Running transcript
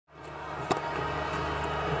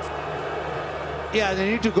Yeah,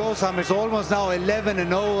 they need to go some. It's almost now 11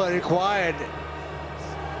 and over required.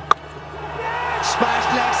 Smash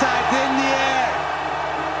leg sides in the air.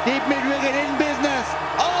 Deep mid-wicket in business.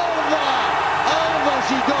 Over! Over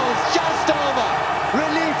she goes. Just over.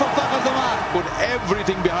 Relief for Fakhar Zaman. Put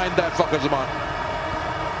everything behind that, Fakhar Zaman.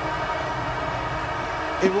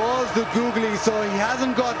 It was the googly, so he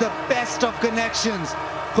hasn't got the best of connections.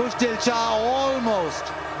 Push Dil Shah almost.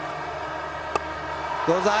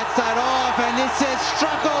 Goes outside off, and this is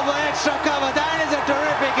struck over extra cover. That is a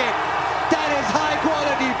terrific hit. That is high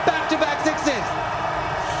quality. Back-to-back sixes.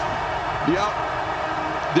 Yeah.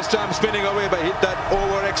 This time spinning away, but hit that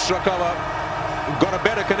over extra cover. Got a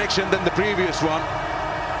better connection than the previous one.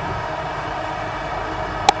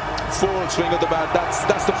 Full swing of the bat.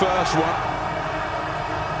 That's the first one.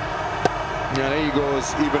 And there he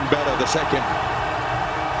goes, even better, the second.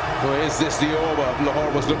 So is this the over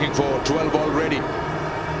Lahore was looking for? 12 already.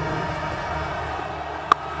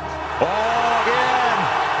 Oh, again!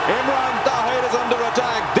 Imran Tahir is under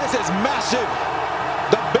attack. This is massive.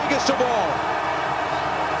 The biggest of all.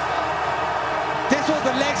 This was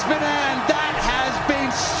the leg spinner, and that has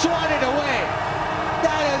been swatted away.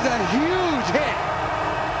 That is a huge hit.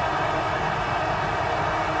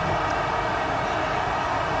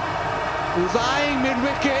 Who's eyeing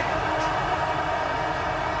mid-wicket.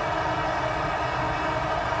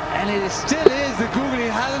 And it still is the googly,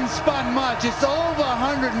 hasn't spun much. It's over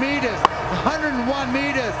 100 meters, 101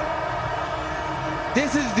 meters.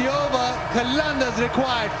 This is the over Qalandars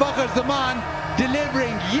required. Fakhar Zaman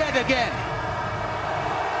delivering yet again.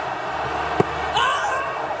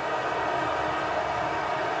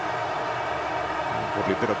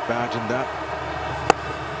 Probably a bit of bat in that.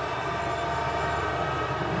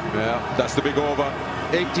 Yeah, that's the big over.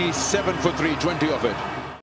 87 for 320 of it.